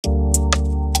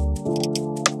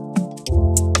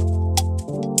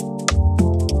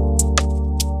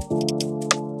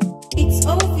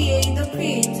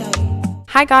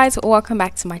Hi guys, welcome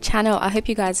back to my channel. I hope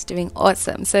you guys are doing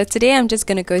awesome. So today I'm just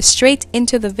gonna go straight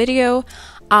into the video.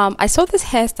 I saw this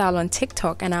hairstyle on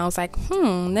TikTok and I was like,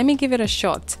 let me give it a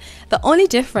shot. The only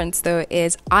difference though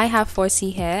is I have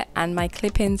 4C hair and my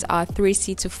clip-ins are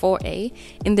 3C to 4A.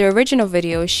 In the original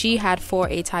video, she had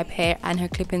 4A type hair and her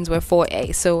clip-ins were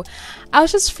 4A. So I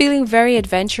was just feeling very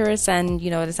adventurous and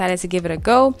decided to give it a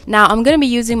go. Now I'm going to be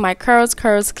using my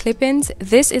Curlscurls clip-ins.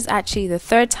 This is actually the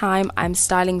third time I'm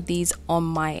styling these on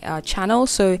my channel.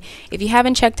 So if you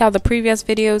haven't checked out the previous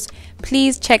videos,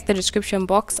 please check the description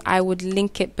box. I would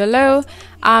link it below.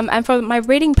 And for my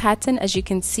braiding pattern, as you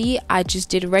can see, I just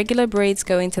did regular braids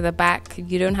going to the back.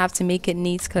 You don't have to make it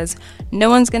neat because no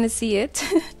one's going to see it.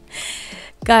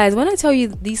 Guys, when I tell you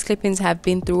these clip-ins have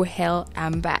been through hell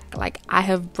and back, like I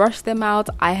have brushed them out,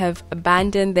 I have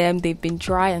abandoned them, they've been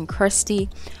dry and crusty,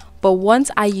 but once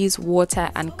I use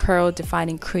water and curl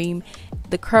defining cream,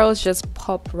 the curls just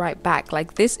pop right back.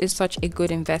 Like, this is such a good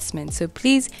investment, so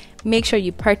please make sure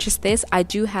you purchase this. I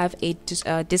do have a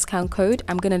discount code.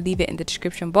 I'm gonna leave it in the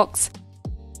description box.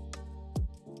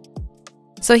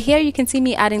 So here you can see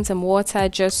me adding some water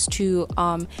just to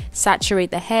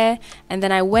saturate the hair, and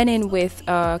then I went in with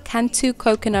Cantu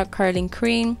coconut curling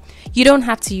cream. You don't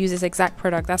have to use this exact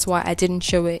product, that's why I didn't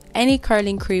show it. Any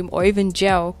curling cream or even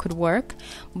gel could work,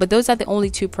 but those are the only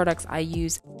two products I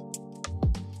use.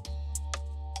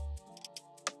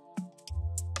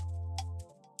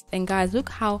 And guys, look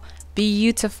how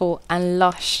beautiful and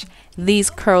lush these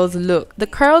curls look. The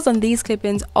curls on these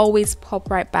clip-ins always pop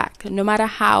right back, no matter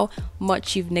how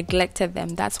much you've neglected them.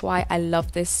 That's why I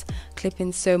love this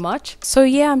clip-in so much. So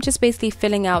yeah, I'm just basically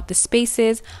filling out the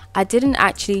spaces. I didn't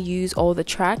actually use all the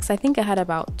tracks. I think I had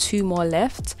about 2 more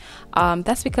left.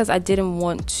 That's because I didn't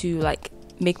want to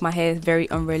make my hair very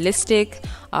unrealistic.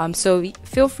 So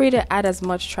feel free to add as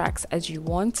much tracks as you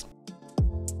want.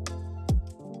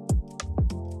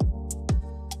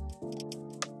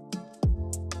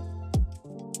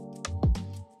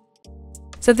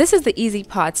 So this is the easy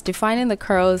part, defining the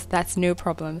curls. That's no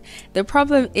problem. The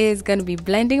problem is going to be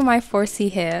blending my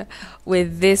 4C hair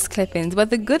with this clip-ins.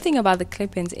 But the good thing about the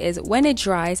clip-ins is when it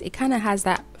dries, it kind of has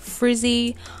that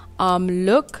frizzy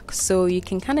look, so you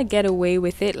can kind of get away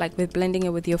with it, like with blending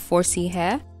it with your 4C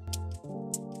hair.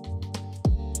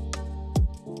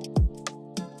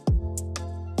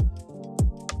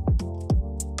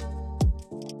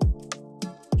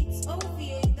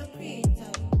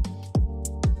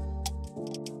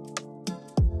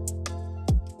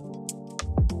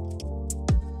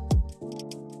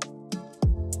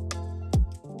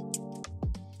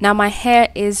 Now my hair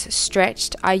is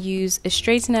stretched. I use a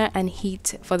straightener and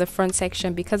heat for the front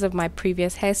section because of my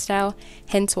previous hairstyle,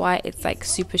 hence why it's like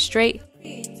super straight.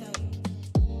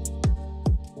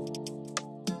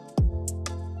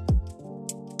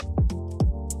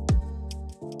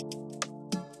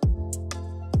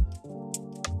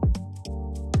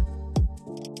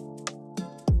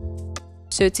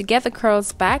 So to get the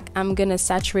curls back, I'm gonna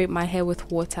saturate my hair with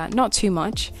water, not too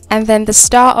much. And then the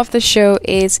star of the show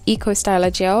is Eco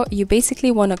Styler Gel. You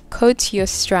basically want to coat your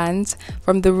strands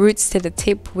from the roots to the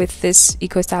tip with this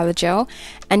Eco Styler Gel.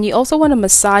 And you also want to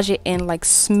massage it in, like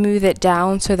smooth it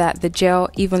down so that the gel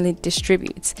evenly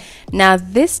distributes. Now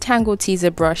this Tangle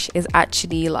Teaser brush is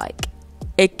actually like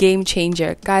a game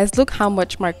changer. Guys, look how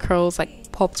much my curls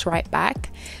pops right back.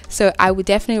 So I would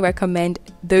definitely recommend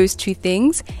those two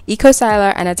things, Eco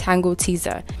Styler and a Tangle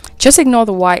Teaser. Just ignore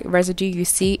the white residue you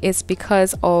see. It's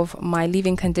because of my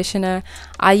leave-in conditioner.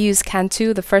 I use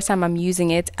Cantu the first time I'm using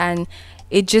it, and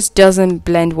it just doesn't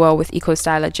blend well with Eco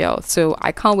Styler Gel. So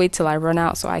I can't wait till I run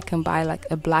out so I can buy like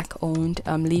a black owned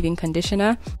leave-in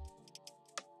conditioner.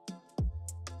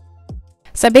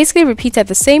 So I basically repeated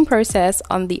the same process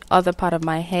on the other part of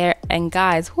my hair, and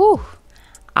guys, whew,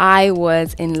 I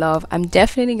was in love. I'm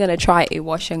definitely gonna try a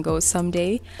wash and go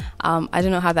someday. I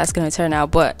don't know how that's gonna turn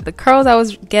out, but the curls I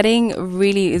was getting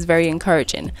really is very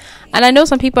encouraging. And I know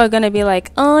some people are gonna be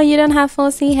like, oh, you don't have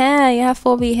 4C hair, you have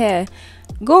 4B hair.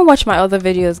 Go and watch my other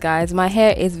videos, guys. My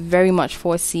hair is very much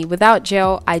 4C. Without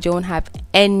gel, I don't have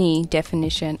any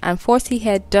definition, and 4C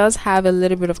hair does have a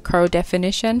little bit of curl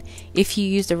definition if you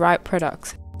use the right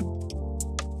products.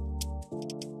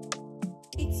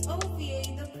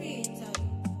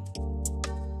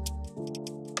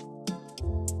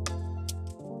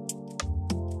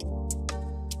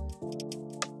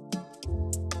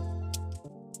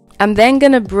 I'm then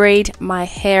gonna braid my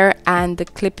hair and the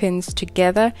clip-ins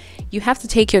together. You have to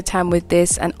take your time with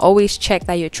this and always check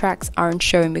that your tracks aren't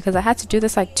showing, because I had to do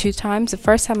this like 2 times. The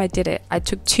first time I did it, I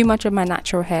took too much of my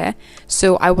natural hair,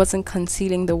 so I wasn't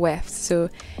concealing the wefts. So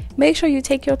make sure you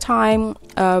take your time,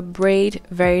 braid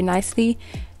very nicely.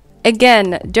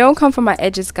 Again, don't come for my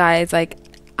edges, guys. Like,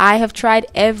 I have tried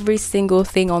every single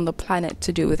thing on the planet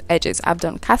to do with edges. I've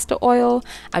done castor oil,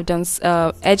 I've done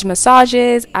edge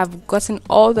massages, I've gotten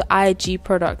all the IG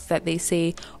products that they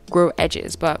say grow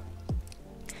edges, but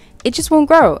it just won't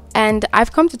grow. And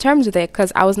I've come to terms with it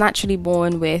because I was naturally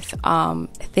born with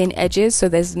thin edges, so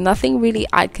there's nothing really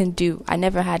I can do. I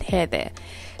never had hair there.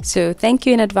 So thank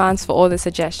you in advance for all the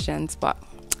suggestions, but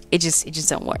it just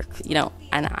don't work, you know,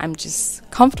 and I'm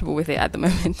just comfortable with it at the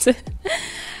moment.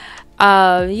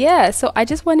 Yeah, so I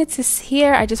just wanted to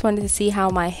see how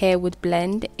my hair would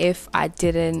blend if I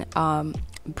didn't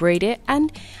braid it,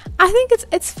 and I think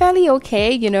it's fairly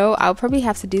okay, you know. I'll probably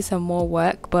have to do some more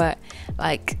work, but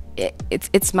like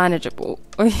it's manageable.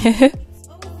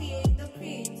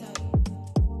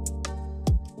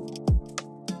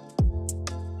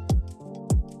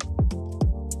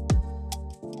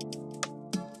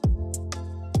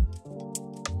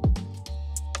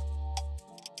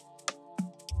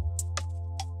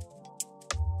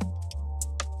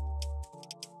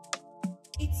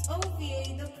 It's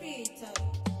OVA the creator.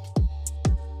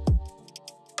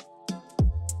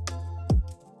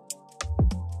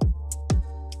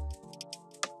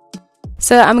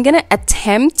 So I'm gonna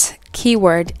attempt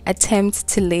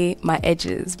to lay my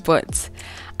edges, but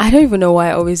I don't even know why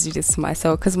I always do this to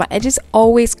myself, because my edges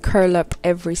always curl up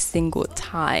every single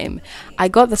time. I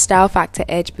got the Style Factor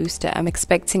Edge Booster. I'm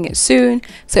expecting it soon,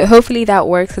 so hopefully that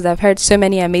works, because I've heard so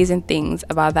many amazing things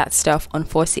about that stuff on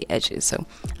 4C edges. So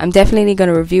I'm definitely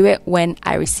going to review it when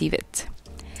I receive it.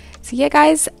 So yeah,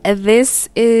 guys, this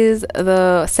is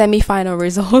the semi-final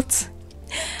result.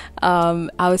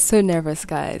 I was so nervous,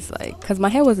 guys, like, because my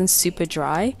hair wasn't super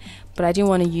dry, but I didn't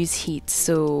want to use heat.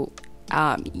 So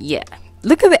yeah,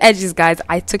 look at the edges, guys.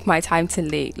 I took my time to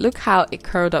lay. Look how it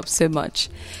curled up so much.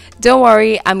 Don't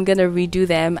worry, I'm gonna redo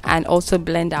them and also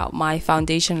blend out my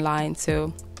foundation line,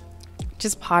 so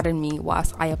just pardon me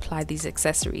whilst I apply these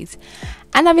accessories.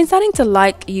 And I've been starting to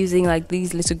like using like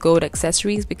these little gold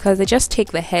accessories because they just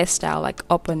take the hairstyle like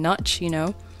up a notch, you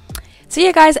know. So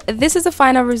yeah, guys, this is the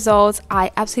final result.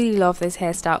 I absolutely love this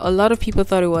hairstyle. A lot of people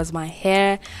thought it was my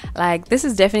hair. Like, this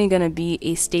is definitely gonna be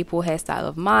a staple hairstyle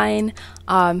of mine.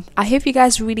 I hope you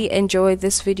guys really enjoyed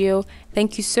this video.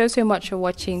 Thank you so much for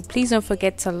watching. Please don't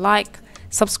forget to like,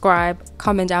 subscribe,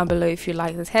 comment down below if you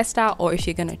like this hairstyle or if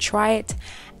you're gonna try it,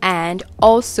 and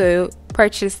also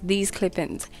purchase these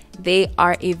clip-ins. They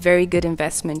are a very good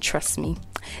investment, trust me.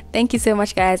 Thank you so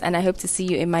much, guys, and I hope to see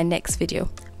you in my next video.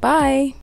 Bye.